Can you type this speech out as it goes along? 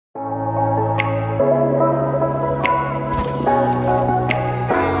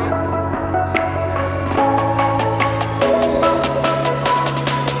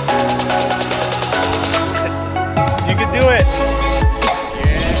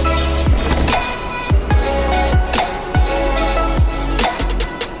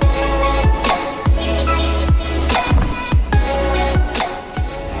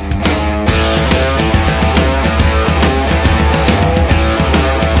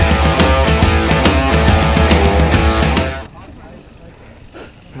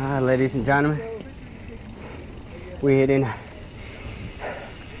ladies and gentlemen. We're in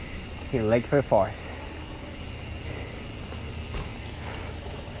Lake Fair Forest.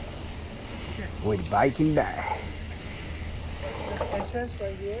 We're biking back. This entrance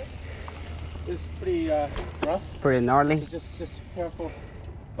right here is pretty rough. Pretty gnarly. So just careful.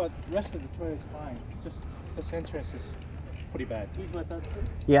 But the rest of the trail is fine. It's just this entrance is pretty bad. He's with us too?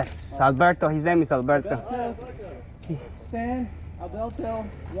 Yes, Alberto. His name is Alberto. Stan, Alberto,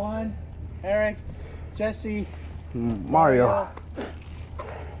 Juan, Eric, Jesse, Mario.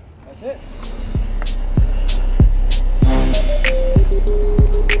 That's it.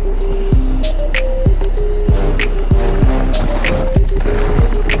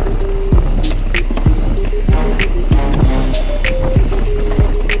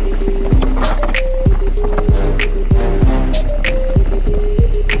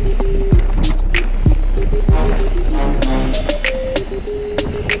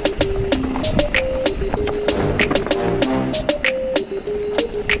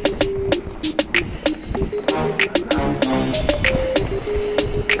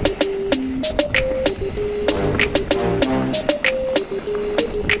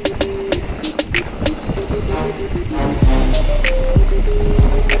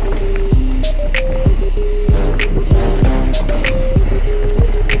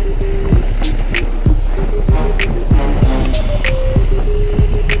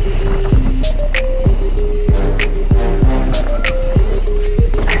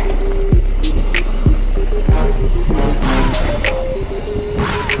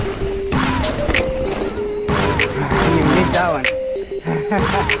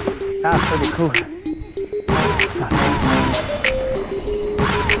 That's pretty cool.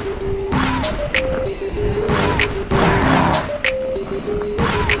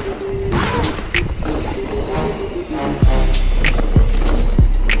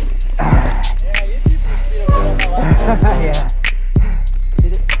 Yeah.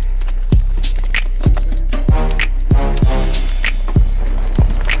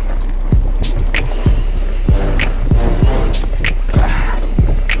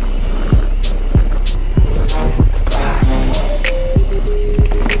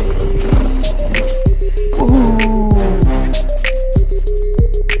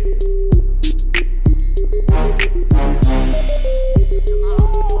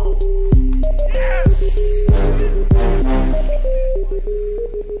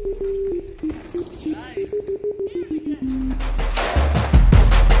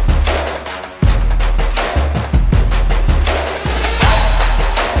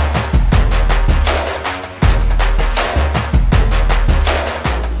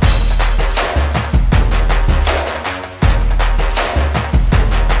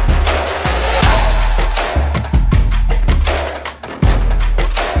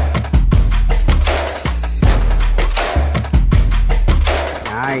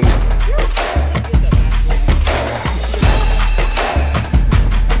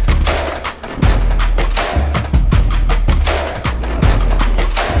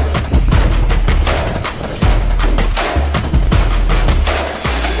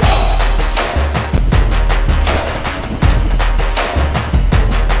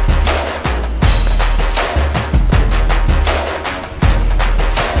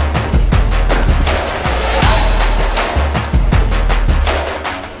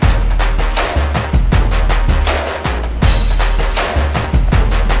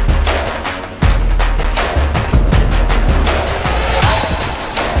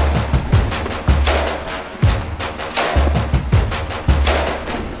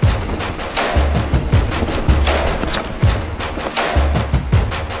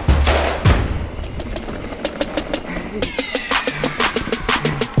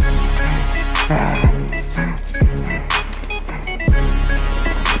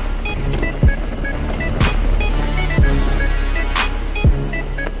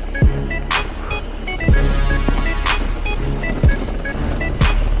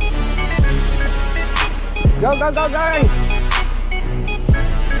 Go, go, go, go!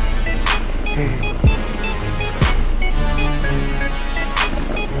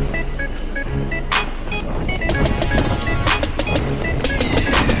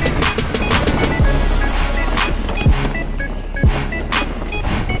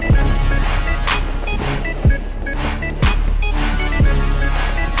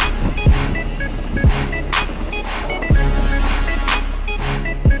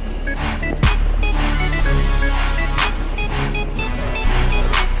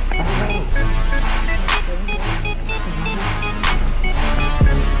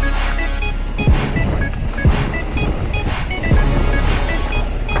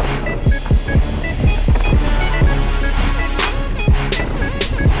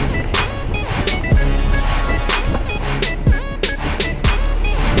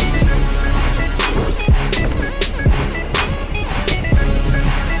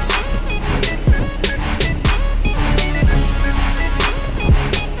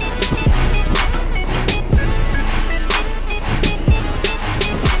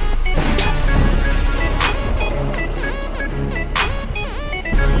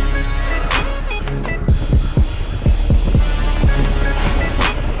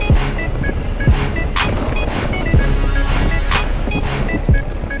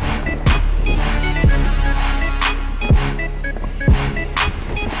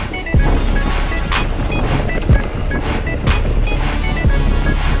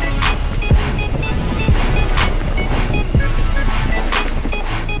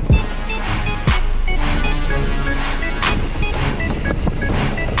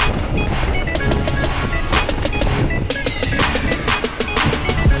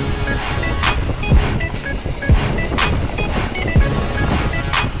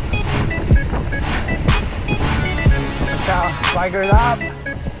 Spikers up.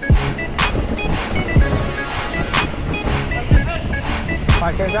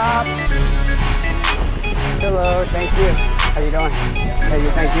 Spikers up. Hello, thank you. How you doing? Thank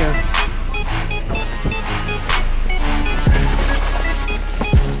you, thank you.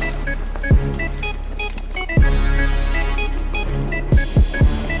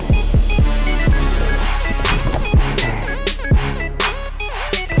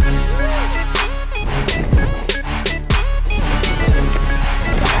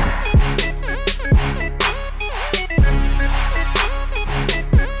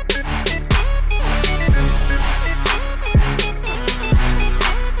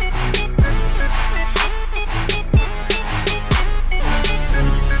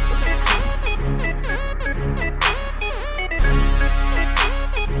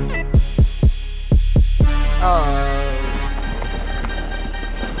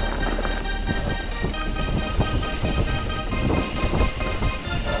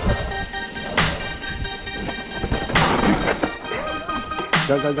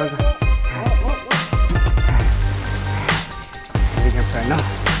 Go, go, go, go. We can try now.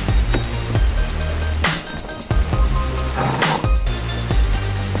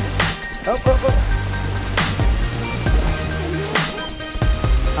 Oh, oh, oh.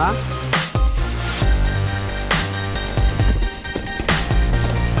 Huh?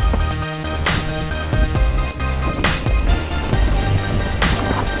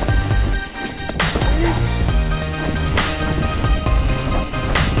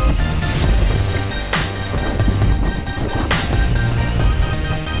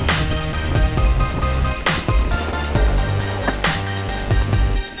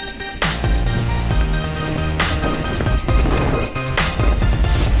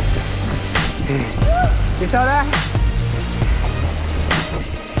 You saw that?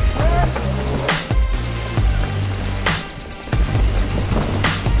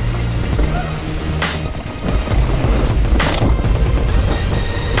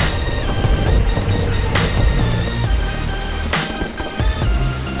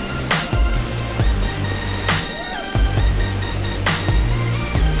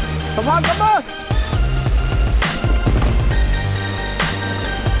 Come on, come on!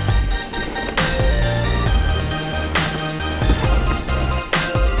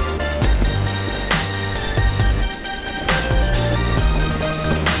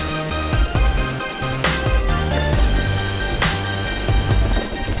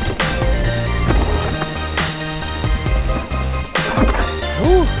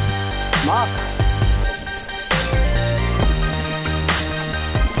 Mark.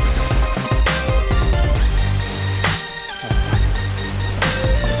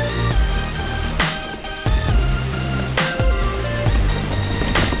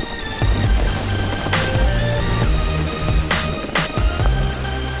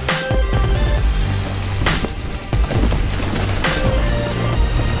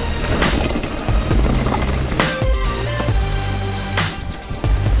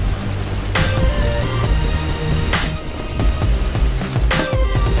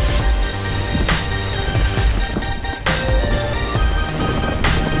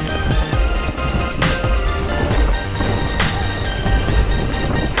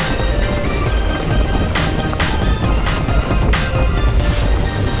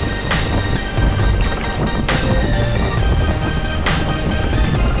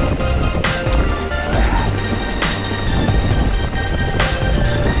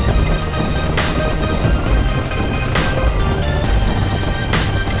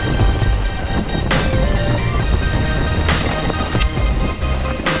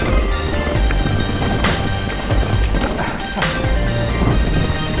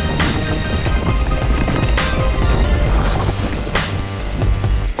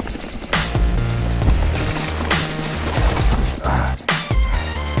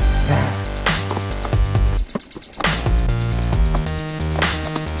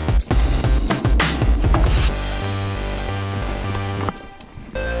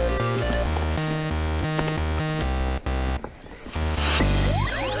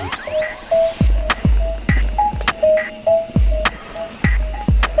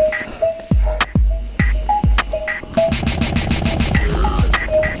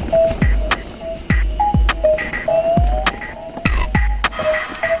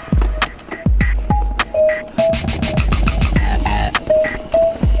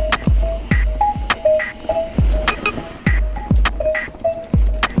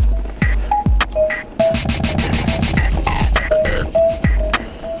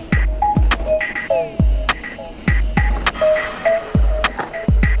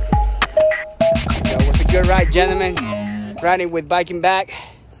 Good ride, gentlemen. Riding with Biking Back.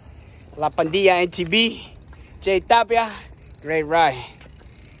 La Pandilla MTB. Jay Tapia. Great ride.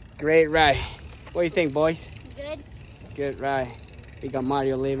 Great ride. What do you think, boys? Good. Good ride. We got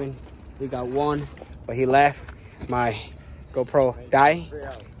Mario leaving. We got one, but he left. My GoPro died,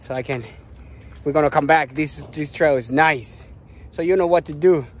 so we're gonna come back. This trail is nice, so you know what to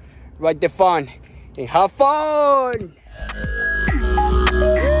do. Ride the fun and have fun.